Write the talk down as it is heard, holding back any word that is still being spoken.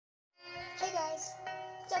Hey guys,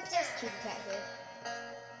 what's up? Just Cute Cat here.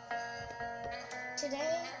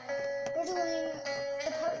 Today we're doing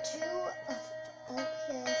the part 2 of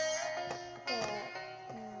LPS,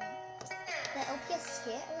 the LPS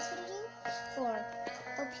skit I was gonna do for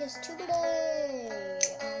LPS Tuber Day.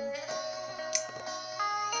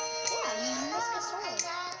 Yeah, let's get started.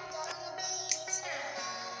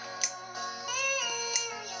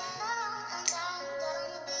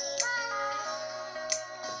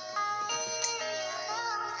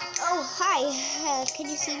 Oh, hi. Can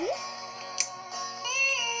you see me?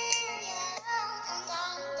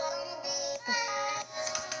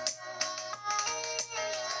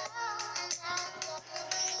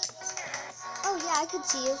 Oh, yeah, I could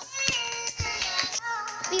see you.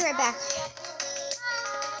 Be right back.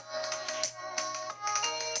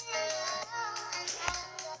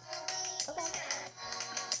 Okay.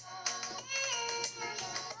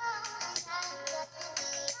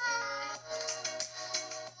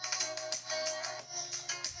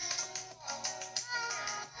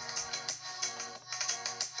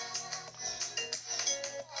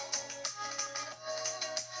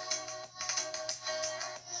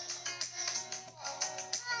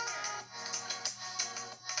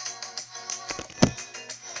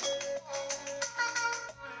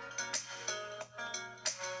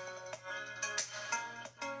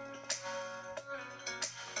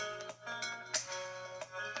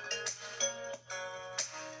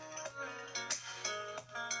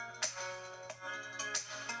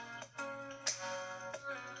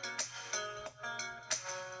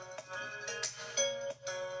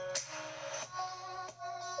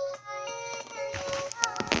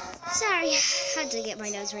 Sorry, I had to get my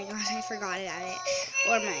nose ring on. I forgot about it.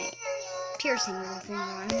 Or my piercing ring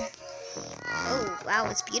on. Oh, wow,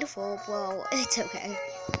 it's beautiful. Well, it's okay.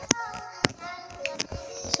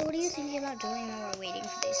 So what are you thinking about doing while we're waiting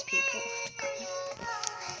for these people?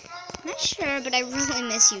 I'm not sure, but I really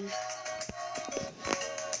miss you.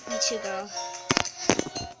 Me too, girl.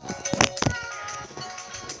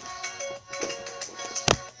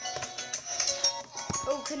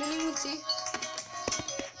 Oh, can anyone see?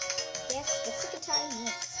 Yes, the second time,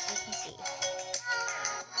 yes, I can see.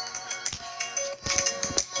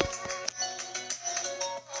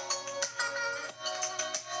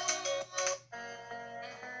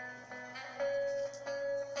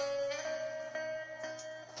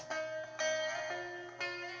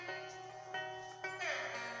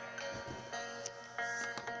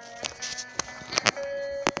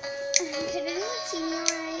 Can anyone see me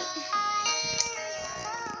alright?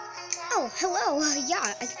 Oh, hello. Yeah,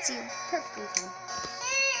 I can see you perfectly fine.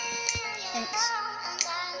 Thanks.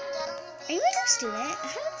 Are you a new student? I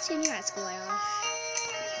haven't seen you at school at all.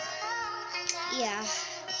 Yeah.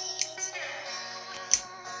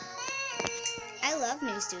 I love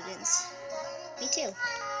new students. Me too.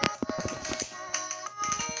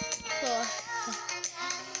 Cool.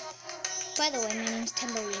 By the way, my name's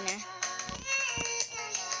Timbalina.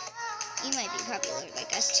 You might be popular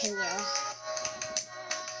like us too, girl.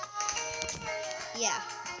 Yeah.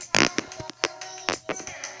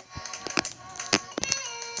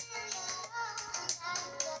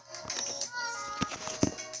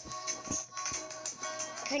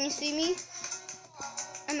 Can you see me?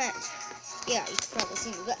 Yeah, you can probably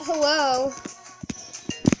see me, but hello.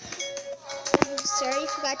 I'm sorry, I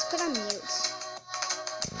forgot to put on mute.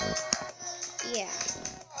 Yeah,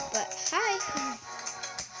 but hi.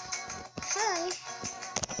 Hi.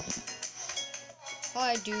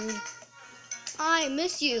 Hi, dude. I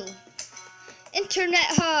miss you.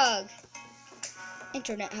 Internet hug.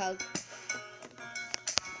 Internet hug.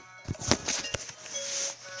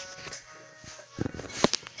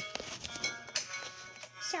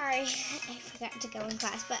 Sorry, I forgot to go in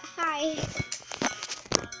class, but hi.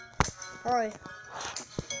 Hi.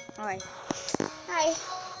 Hi. Hi.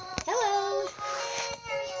 Hello.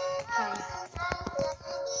 Hi.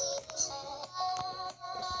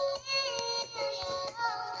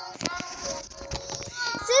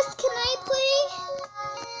 Sis, can I play?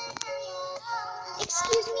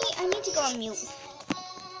 Excuse me, I need to go on mute.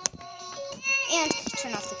 And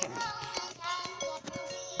turn off the camera.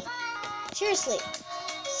 Seriously.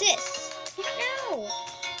 Sis. No.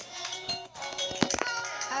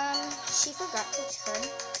 She forgot to turn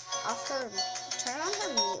on her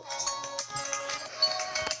mute.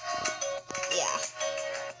 Yeah.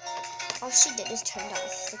 All she did is turn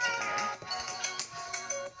off the camera.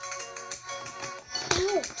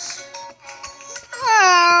 Ouch.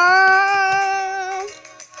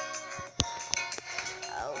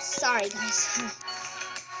 Oh, sorry guys.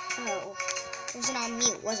 Oh, wasn't on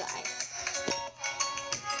mute, was I?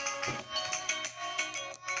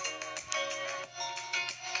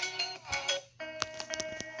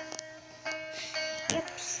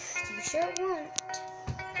 sure won't.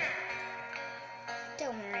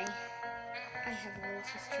 Don't worry. I have a little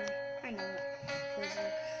sister. I know what it feels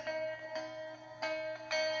like.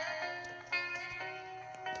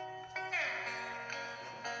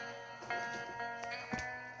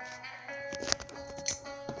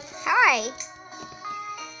 Hi,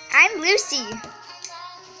 I'm Lucy.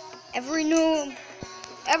 Everyone,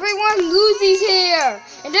 Lucy's here,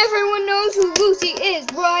 and everyone knows who Lucy is,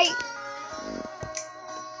 right?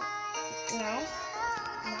 No,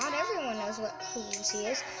 not everyone knows who Lucy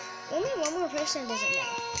is. Only one more person doesn't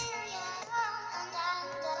know.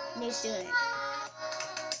 New student.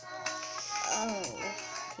 Oh,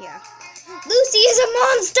 yeah. Lucy is a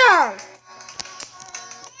monster!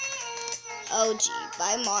 Oh, gee,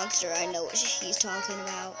 by monster, I know what he's talking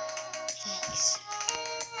about. Thanks.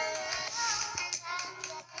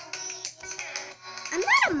 I'm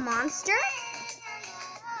not a monster.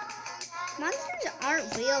 Monsters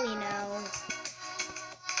aren't real, you know.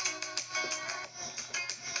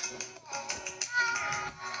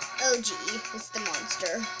 Oh, gee, it's the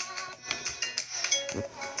monster.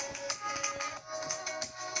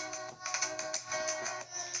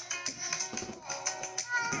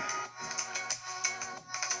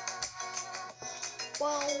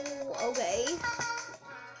 Well, okay.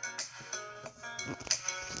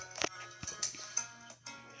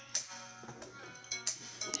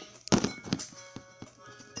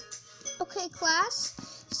 Okay, class.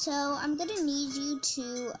 So I'm gonna need you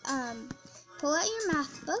to pull out your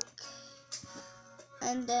math book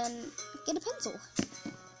and then get a pencil.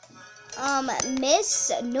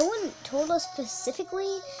 Miss, no one told us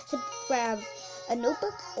specifically to grab a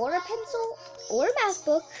notebook or a pencil or a math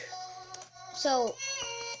book. So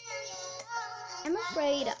I'm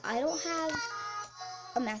afraid I don't have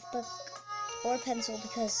a math book or a pencil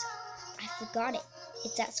because I forgot it.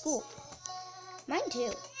 It's at school. Mine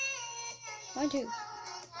too. Mine too.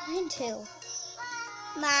 Mine too.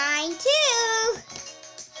 Mine too.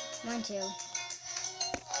 Mine too.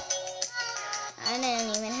 I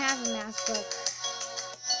didn't even have a math book.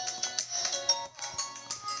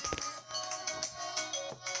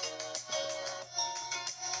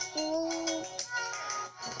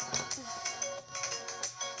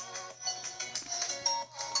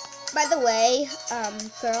 By the way,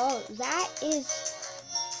 girl, that is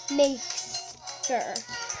Mixer.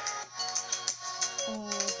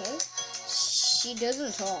 Okay. She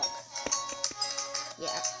doesn't talk.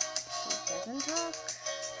 Yeah, she doesn't talk.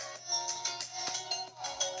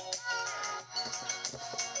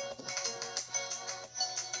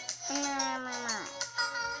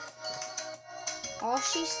 All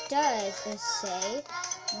she does is say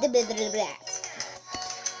the blah blah blah.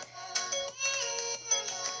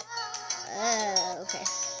 Okay.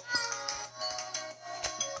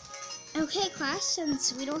 Okay, class,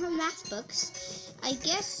 since we don't have math books, I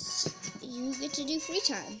guess you get to do free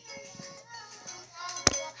time.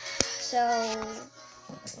 So,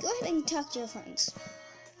 go ahead and talk to your friends.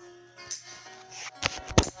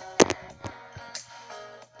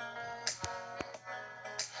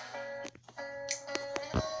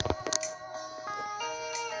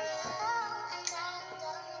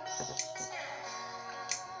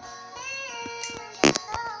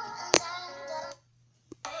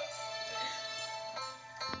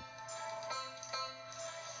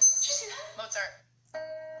 Mozart.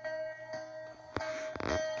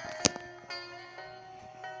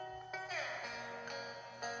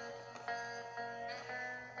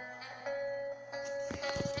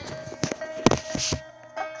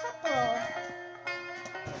 A couple.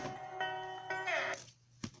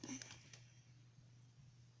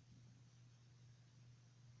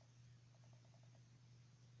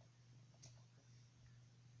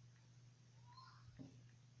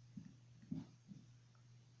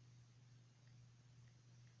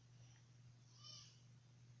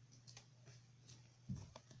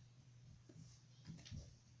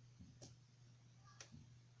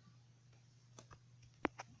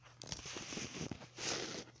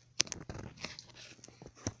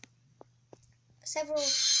 Several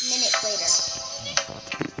minutes later.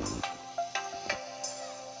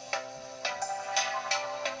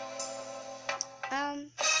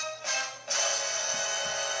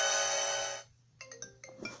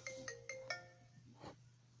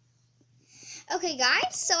 Okay,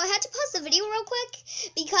 guys, so I had to pause the video real quick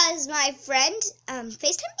because my friend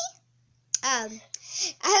FaceTimed me. I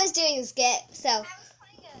was doing a skit, so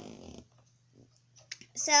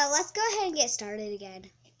let's go ahead and get started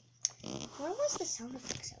again. Where was the sound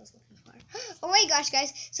effects I was looking for? Oh my gosh,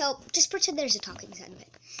 guys. So just pretend there's a talking sound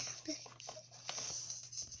effect.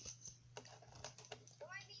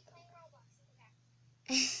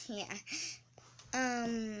 Yeah. Yeah.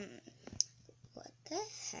 What the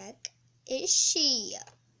heck is she?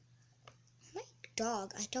 My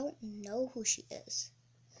dog. I don't know who she is.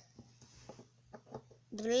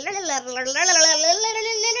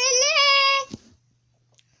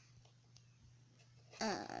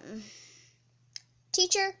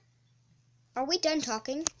 Teacher, are we done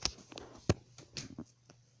talking?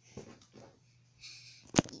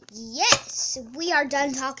 Yes, we are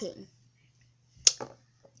done talking.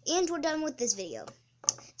 And we're done with this video.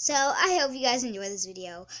 So, I hope you guys enjoy this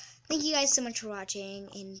video. Thank you guys so much for watching,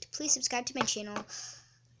 and please subscribe to my channel.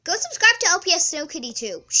 Go subscribe to LPS Snow Kitty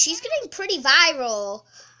too. She's getting pretty viral.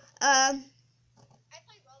 I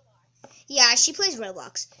play Roblox. Yeah, she plays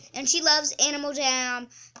Roblox, and she loves Animal Jam,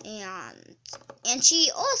 and she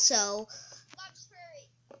also Loves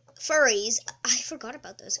furries. I forgot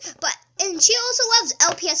about those, and she also loves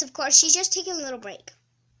LPS. Of course, she's just taking a little break.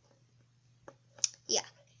 Yeah,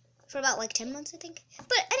 for about like 10 months, I think.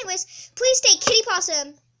 But anyways, please stay kitty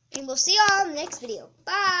possum, and we'll see y'all in the next video.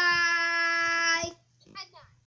 Bye.